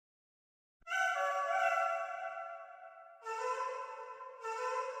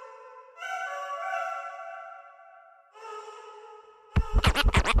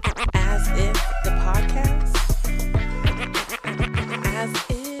As if the podcast. As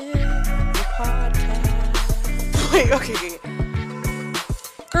if the podcast. Wait, okay.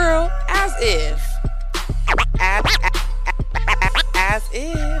 Girl, as if. As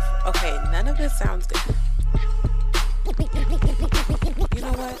if. Okay, none of this sounds good. You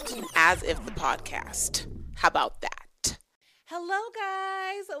know what? As if the podcast. How about that? Hello,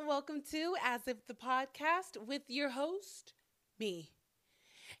 guys. Welcome to As If the Podcast with your host, me.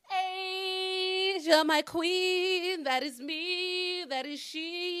 Asia, my queen. That is me. That is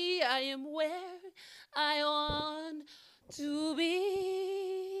she. I am where I want to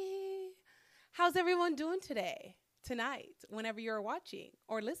be. How's everyone doing today? Tonight, whenever you're watching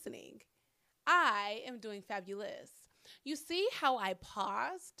or listening? I am doing fabulous. You see how I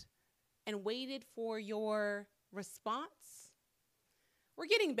paused and waited for your response? We're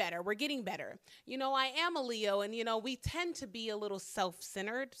getting better. We're getting better. You know, I am a Leo, and, we tend to be a little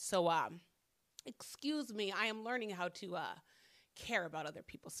self-centered. So, excuse me, I am learning how to care about other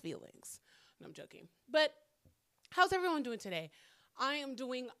people's feelings. No, I'm joking. But how's everyone doing today? I am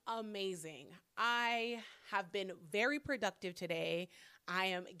doing amazing. I have been very productive today. I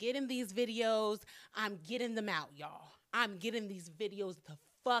am getting these videos. I'm getting them out, y'all. I'm getting these videos the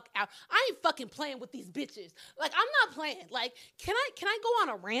fuck out. I ain't fucking playing with these bitches. Like, I'm not playing. Like, can I go on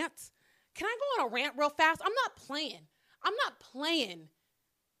a rant? Can I go on a rant real fast? I'm not playing. I'm not playing.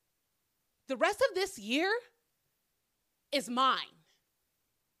 The rest of this year is mine.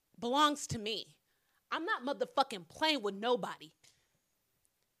 Belongs to me. I'm not motherfucking playing with nobody.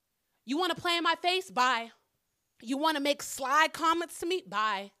 You want to play in my face? Bye. You want to make slide comments to me?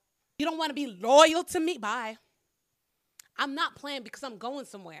 Bye. You don't want to be loyal to me? Bye. I'm not playing because I'm going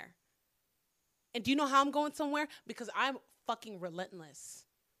somewhere. And do you know how I'm going somewhere? Because I'm fucking relentless,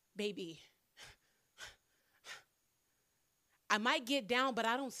 baby. I might get down, but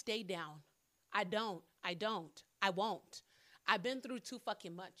I don't stay down. I won't. I've been through too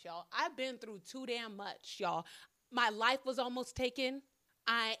fucking much, y'all. I've been through too damn much, y'all. My life was almost taken.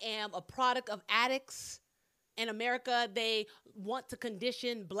 I am a product of addicts. In America, they want to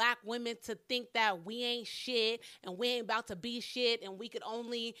condition black women to think that we ain't shit and we ain't about to be shit and we could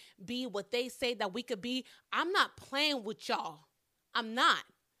only be what they say that we could be. I'm not playing with y'all. I'm not.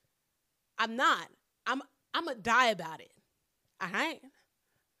 I'm going to die about it. All right?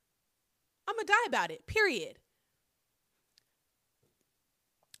 I'm going to die about it, period.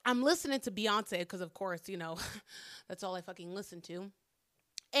 I'm listening to Beyonce because, of course, that's all I fucking listen to.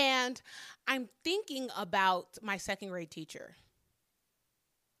 And I'm thinking about my second grade teacher.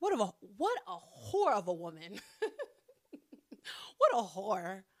 What a whore of a woman. What a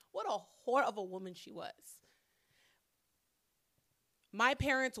whore of a woman she was. My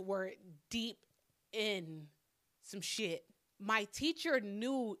parents were deep in some shit. My teacher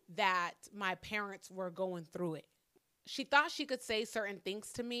knew that my parents were going through it. She thought she could say certain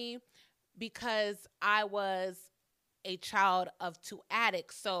things to me because I was a child of two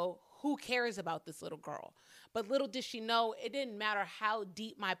addicts, so who cares about this little girl? But little did she know, it didn't matter how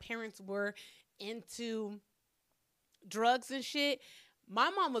deep my parents were into drugs and shit. My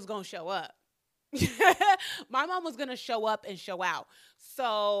mom was going to show up. My mom was going to show up and show out.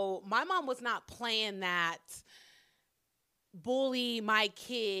 So my mom was not playing that bully my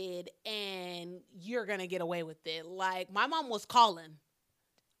kid and you're going to get away with it. Like, my mom was calling.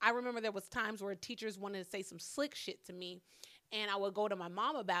 I remember there was times where teachers wanted to say some slick shit to me, and I would go to my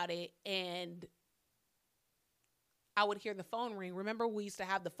mom about it, and I would hear the phone ring. Remember, we used to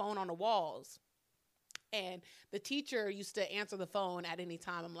have the phone on the walls, and the teacher used to answer the phone at any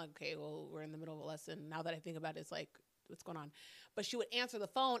time. I'm like, okay, well, we're in the middle of a lesson. Now that I think about it, it's like, what's going on? But she would answer the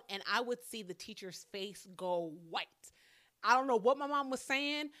phone, and I would see the teacher's face go white. I don't know what my mom was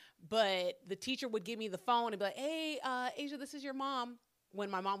saying, but the teacher would give me the phone and be like, hey, Asia, this is your mom. When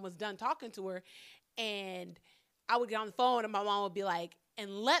my mom was done talking to her, and I would get on the phone and my mom would be like,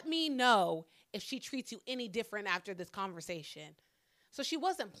 and let me know if she treats you any different after this conversation. So she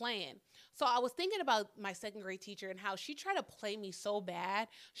wasn't playing. So I was thinking about my second grade teacher and how she tried to play me so bad.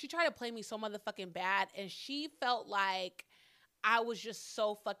 She tried to play me so motherfucking bad, and she felt like I was just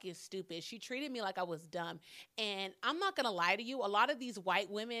so fucking stupid. She treated me like I was dumb. And I'm not going to lie to you. A lot of these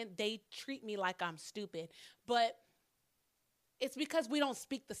white women, they treat me like I'm stupid. But it's because we don't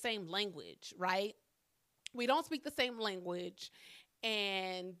speak the same language, right? We don't speak the same language,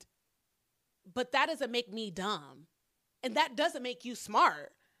 but that doesn't make me dumb. And that doesn't make you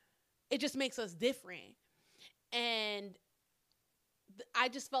smart. It just makes us different. And I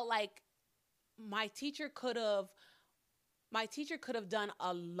just felt like my teacher could have done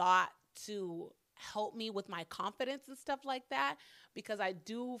a lot to help me with my confidence and stuff like that, because I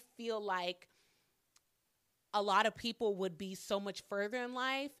do feel like a lot of people would be so much further in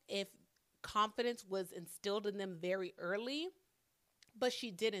life if confidence was instilled in them very early. But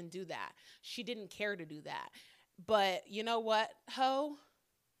she didn't do that. She didn't care to do that. But you know what, ho?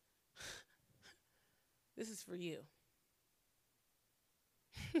 This is for you.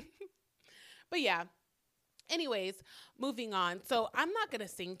 But yeah. Anyways, moving on. So I'm not going to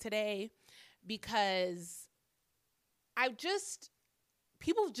sing today because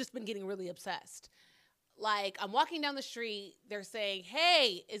people have just been getting really obsessed. Like, I'm walking down the street, they're saying,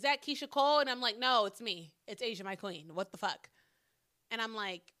 hey, is that Keyshia Cole? And I'm like, no, it's me. It's Asia, my queen. What the fuck? And I'm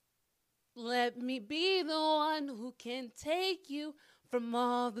like, let me be the one who can take you from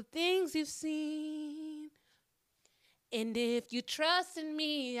all the things you've seen. And if you trust in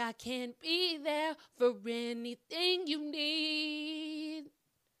me, I can be there for anything you need.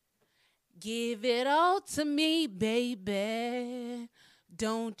 Give it all to me, baby.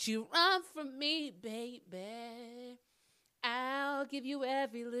 Don't you run from me, baby. I'll give you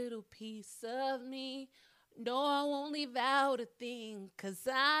every little piece of me. No, I won't leave out a thing, 'cause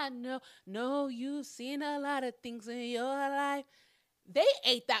I know you've seen a lot of things in your life. They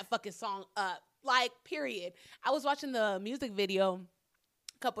ate that fucking song up, like, period. I was watching the music video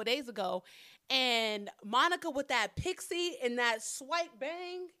a couple of days ago, and Monica with that pixie and that swipe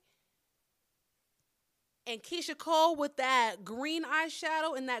bang, and Keyshia Cole with that green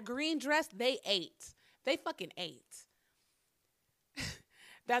eyeshadow and that green dress, they ate. They fucking ate.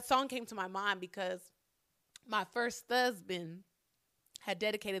 That song came to my mind because my first husband had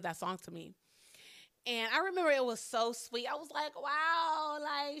dedicated that song to me. And I remember it was so sweet. I was like, wow,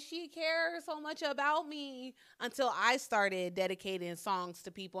 like, she cares so much about me, until I started dedicating songs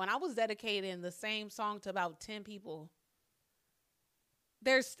to people. And I was dedicating the same song to about 10 people.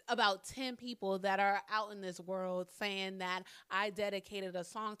 There's about 10 people that are out in this world saying that I dedicated a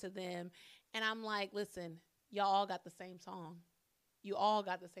song to them. And I'm like, listen, y'all all got the same song. You all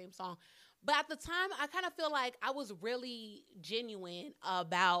got the same song. But at the time, I kind of feel like I was really genuine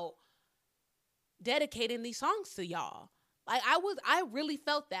about dedicating these songs to y'all. Like, I really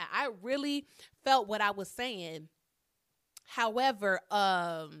felt that. I really felt what I was saying. However,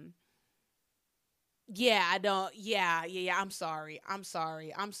 I'm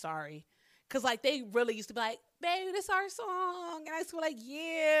sorry. Cause like, they really used to be like, baby, this is our song. And I used to be like,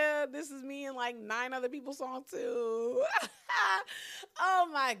 yeah, this is me and like 9 other people's song too. Oh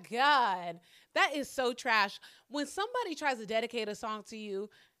my God. That is so trash. When somebody tries to dedicate a song to you,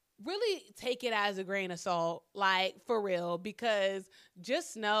 really take it as a grain of salt, like, for real, because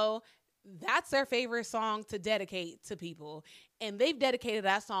just know that's their favorite song to dedicate to people. And they've dedicated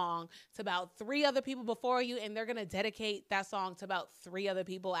that song to about 3 other people before you, and they're going to dedicate that song to about 3 other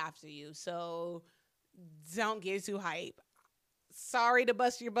people after you. So don't get too hype. Sorry to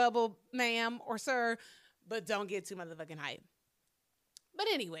bust your bubble, ma'am or sir, but don't get too motherfucking hype. But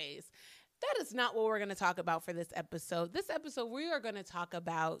anyways, that is not what we're going to talk about for this episode. This episode, we are going to talk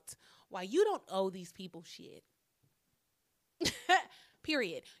about why you don't owe these people shit.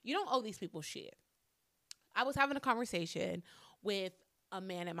 Period. You don't owe these people shit. I was having a conversation with a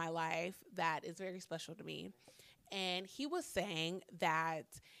man in my life that is very special to me. And he was saying that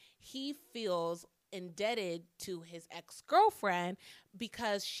he feels indebted to his ex-girlfriend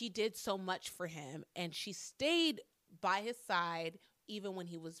because she did so much for him. And she stayed by his side even when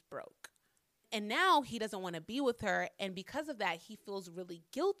he was broke. And now he doesn't want to be with her. And because of that, he feels really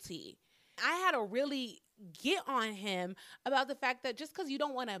guilty. I had to really get on him about the fact that just because you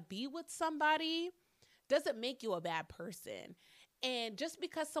don't want to be with somebody doesn't make you a bad person. And just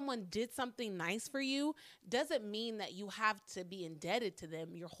because someone did something nice for you doesn't mean that you have to be indebted to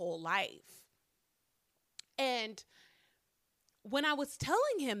them your whole life. And when I was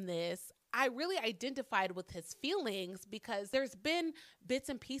telling him this, I really identified with his feelings because there's been bits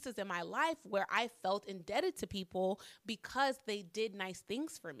and pieces in my life where I felt indebted to people because they did nice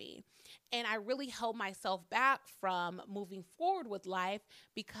things for me. And I really held myself back from moving forward with life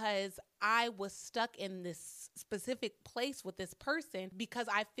because I was stuck in this specific place with this person because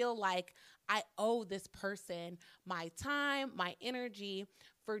I feel like I owe this person my time, my energy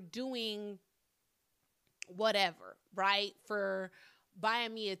for doing whatever, right? For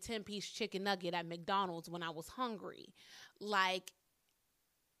buying me a 10-piece chicken nugget at McDonald's when I was hungry. Like,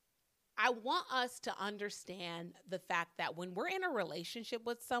 I want us to understand the fact that when we're in a relationship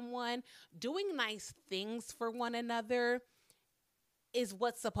with someone, doing nice things for one another is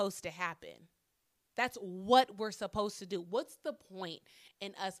what's supposed to happen. That's what we're supposed to do. What's the point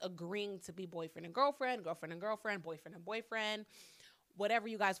in us agreeing to be boyfriend and girlfriend, boyfriend and boyfriend? whatever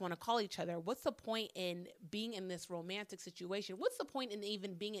you guys want to call each other. What's the point in being in this romantic situation? What's the point in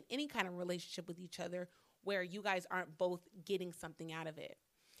even being in any kind of relationship with each other where you guys aren't both getting something out of it?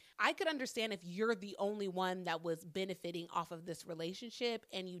 I could understand if you're the only one that was benefiting off of this relationship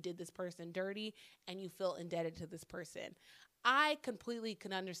and you did this person dirty and you feel indebted to this person. I completely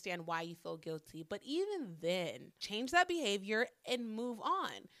can understand why you feel guilty. But even then, change that behavior and move on.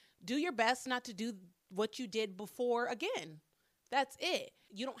 Do your best not to do what you did before again. That's it.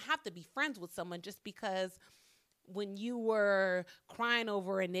 You don't have to be friends with someone just because when you were crying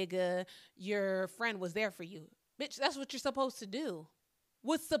over a nigga, your friend was there for you. Bitch, that's what you're supposed to do.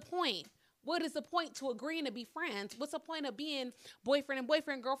 What's the point? What is the point to agreeing to be friends? What's the point of being boyfriend and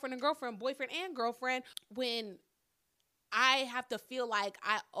boyfriend, girlfriend and girlfriend, boyfriend and girlfriend when I have to feel like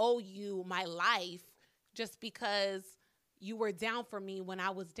I owe you my life just because you were down for me when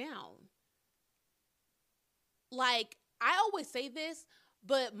I was down? Like, I always say this,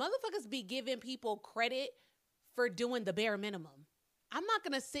 but motherfuckers be giving people credit for doing the bare minimum. I'm not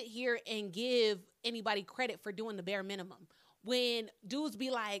going to sit here and give anybody credit for doing the bare minimum. When dudes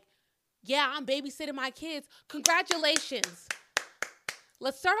be like, yeah, I'm babysitting my kids. Congratulations.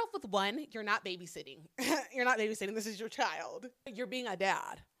 Let's start off with one. You're not babysitting. You're not babysitting. This is your child. You're being a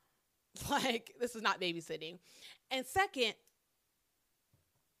dad. Like, this is not babysitting. And second,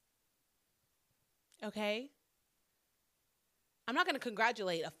 okay, I'm not going to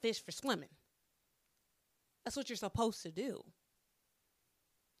congratulate a fish for swimming. That's what you're supposed to do.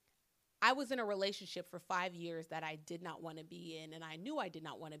 I was in a relationship for 5 years that I did not want to be in, and I knew I did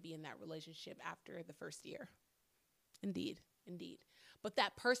not want to be in that relationship after the first year. Indeed. But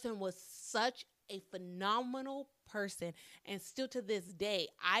that person was such a phenomenal person, and still to this day,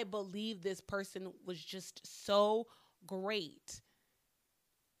 I believe this person was just so great.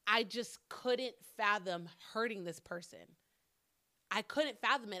 I just couldn't fathom hurting this person. I couldn't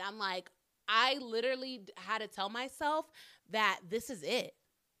fathom it. I'm like, I literally had to tell myself that this is it.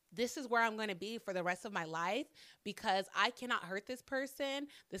 This is where I'm going to be for the rest of my life because I cannot hurt this person.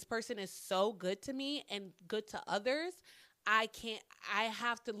 This person is so good to me and good to others. I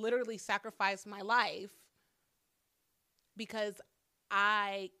have to literally sacrifice my life because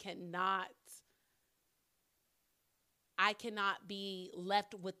I cannot be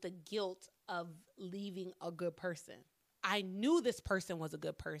left with the guilt of leaving a good person. I knew this person was a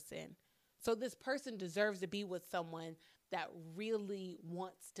good person. So this person deserves to be with someone that really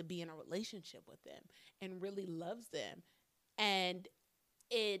wants to be in a relationship with them and really loves them. And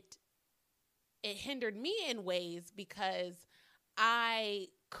it hindered me in ways because I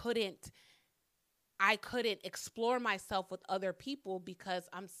couldn't explore myself with other people because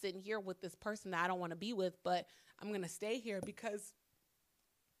I'm sitting here with this person that I don't want to be with, but I'm going to stay here because,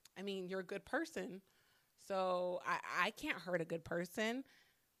 I mean, you're a good person. So I can't hurt a good person.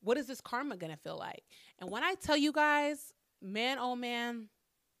 What is this karma going to feel like? And when I tell you guys, man, oh man,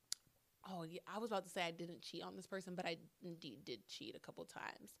 oh yeah, I was about to say I didn't cheat on this person, but I indeed did cheat a couple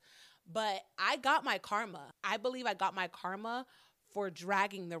times. But I got my karma. I believe I got my karma for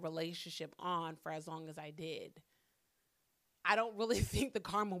dragging the relationship on for as long as I did. I don't really think the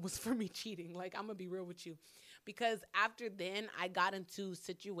karma was for me cheating. Like, I'm going to be real with you. Because after then, I got into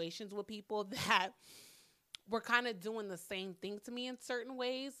situations with people that were kind of doing the same thing to me in certain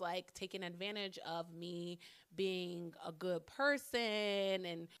ways, like taking advantage of me being a good person.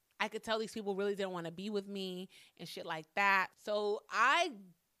 And I could tell these people really didn't want to be with me and shit like that. So I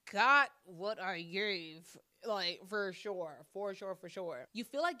got what I gave, like, for sure. You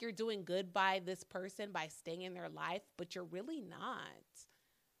feel like you're doing good by this person by staying in their life, but you're really not.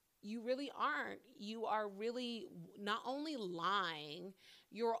 You really aren't. You are really not only lying,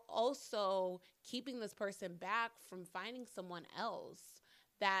 you're also keeping this person back from finding someone else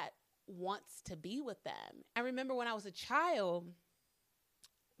that wants to be with them. I remember when I was a child,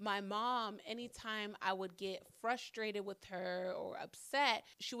 my mom, anytime I would get frustrated with her or upset,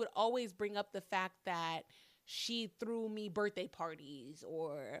 she would always bring up the fact that she threw me birthday parties,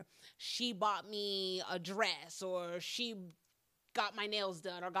 or she bought me a dress, or she got my nails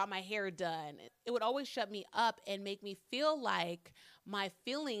done or got my hair done. It would always shut me up and make me feel like my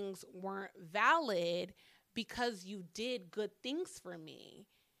feelings weren't valid because you did good things for me.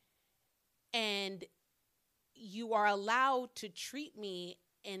 And you are allowed to treat me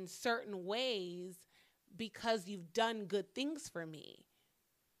in certain ways because you've done good things for me.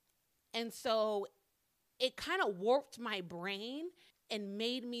 And so it kind of warped my brain. and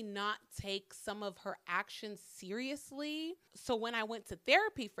made me not take some of her actions seriously. So when I went to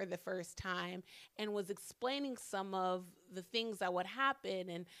therapy for the first time and was explaining some of the things that would happen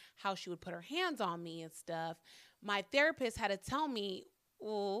and how she would put her hands on me and stuff, my therapist had to tell me,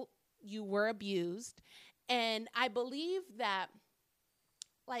 well, you were abused. And I believe that,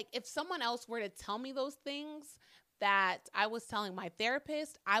 like, if someone else were to tell me those things that I was telling my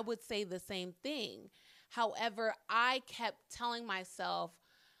therapist, I would say the same thing. However, I kept telling myself,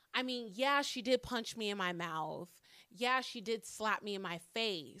 I mean, yeah, she did punch me in my mouth. Yeah, she did slap me in my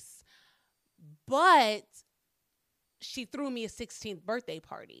face. But she threw me a 16th birthday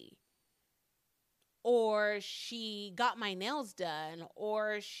party. Or she got my nails done.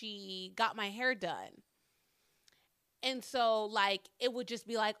 Or she got my hair done. And so, like, it would just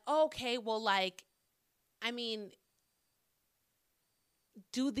be like, okay, well, like, I mean,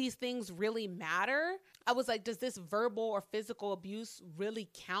 do these things really matter? I was like, does this verbal or physical abuse really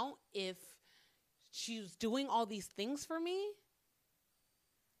count if she's doing all these things for me?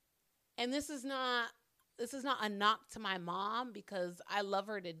 And this is not a knock to my mom, because I love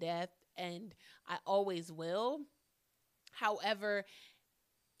her to death and I always will. However,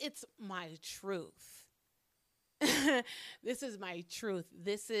 it's my truth. This is my truth.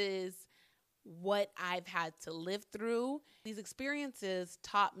 This is what I've had to live through. These experiences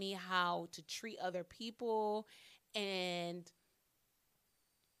taught me how to treat other people, and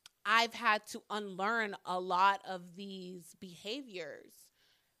I've had to unlearn a lot of these behaviors.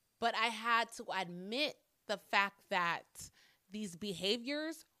 But I had to admit the fact that these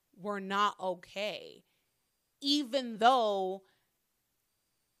behaviors were not okay, even though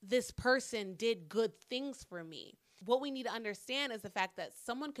this person did good things for me. What we need to understand is the fact that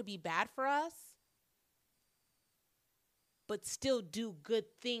someone could be bad for us, but still do good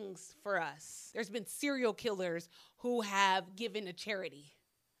things for us. There's been serial killers who have given to charity,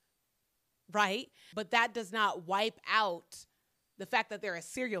 right? But that does not wipe out the fact that they're a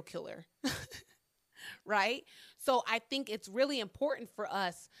serial killer, right? So I think it's really important for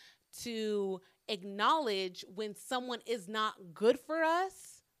us to acknowledge when someone is not good for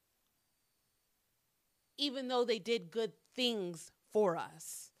us, even though they did good things for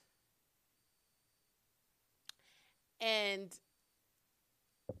us. And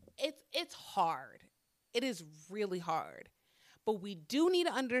it's hard. It is really hard. But we do need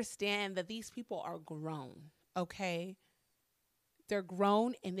to understand that these people are grown, okay? They're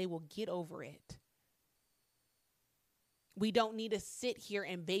grown and they will get over it. We don't need to sit here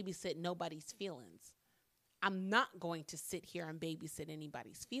and babysit nobody's feelings. I'm not going to sit here and babysit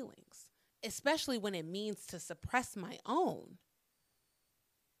anybody's feelings, especially when it means to suppress my own.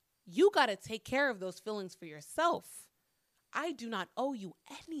 You got to take care of those feelings for yourself. I do not owe you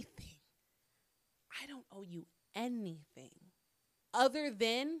anything. I don't owe you anything other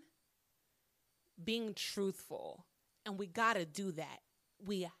than being truthful. And we got to do that.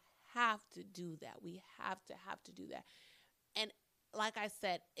 We have to do that. We have to do that. And like I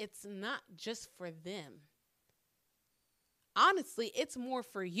said, it's not just for them. Honestly, it's more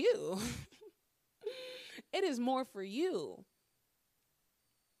for you. It is more for you.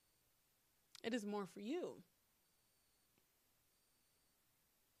 It is more for you.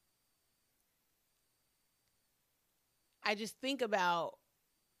 I just think about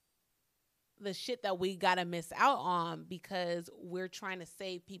the shit that we gotta miss out on because we're trying to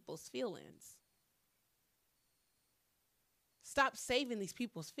save people's feelings. Stop saving these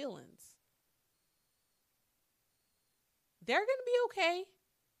people's feelings. They're gonna be okay.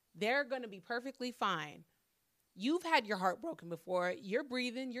 They're gonna be perfectly fine. You've had your heart broken before. You're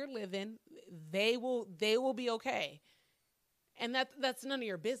breathing, you're living. They will be okay. And that's none of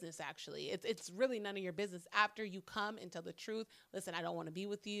your business, actually. It's really none of your business after you come and tell the truth. Listen, I don't want to be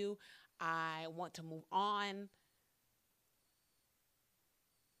with you. I want to move on.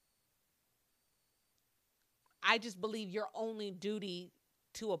 I just believe your only duty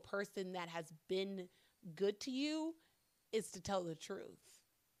to a person that has been good to you is to tell the truth.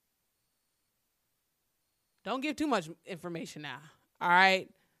 Don't give too much information now, all right?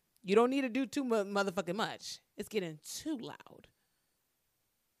 You don't need to do too motherfucking much. It's getting too loud.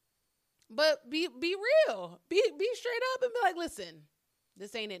 But be real. Be straight up and be like, listen,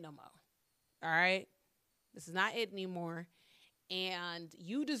 this ain't it no more. All right? This is not it anymore. And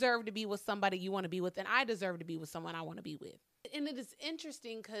you deserve to be with somebody you want to be with, and I deserve to be with someone I want to be with. And it is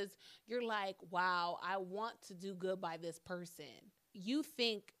interesting because you're like, wow, I want to do good by this person. You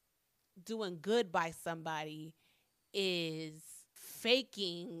think doing good by somebody is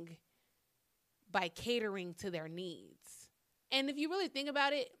faking by catering to their needs. And if you really think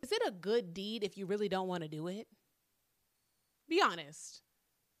about it, is it a good deed if you really don't want to do it? Be honest.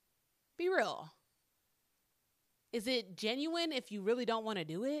 Be real. Is it genuine if you really don't want to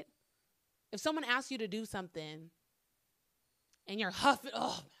do it? If someone asks you to do something and you're huffing,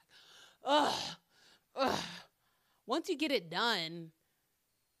 once you get it done,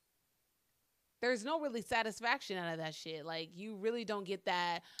 there's no really satisfaction out of that shit. Like, you really don't get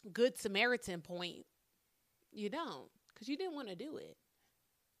that good Samaritan point. You don't, because you didn't want to do it.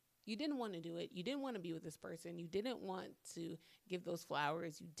 You didn't want to do it. You didn't want to be with this person. You didn't want to give those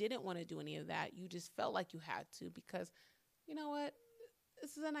flowers. You didn't want to do any of that. You just felt like you had to because, you know what?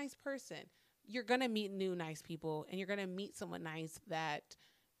 This is a nice person. You're going to meet new nice people, and you're going to meet someone nice that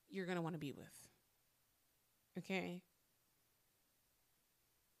you're going to want to be with. Okay?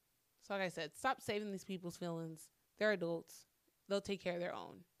 So like I said, stop saving these people's feelings. They're adults. They'll take care of their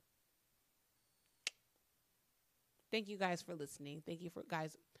own. Thank you guys for listening. Thank you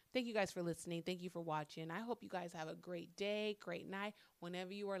guys for listening. Thank you for watching. I hope you guys have a great day, great night.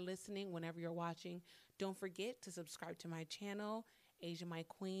 Whenever you are listening, whenever you're watching, don't forget to subscribe to my channel, Asia My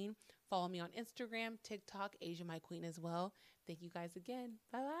Queen. Follow me on Instagram, TikTok, Asia My Queen as well. Thank you guys again.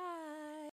 Bye-bye.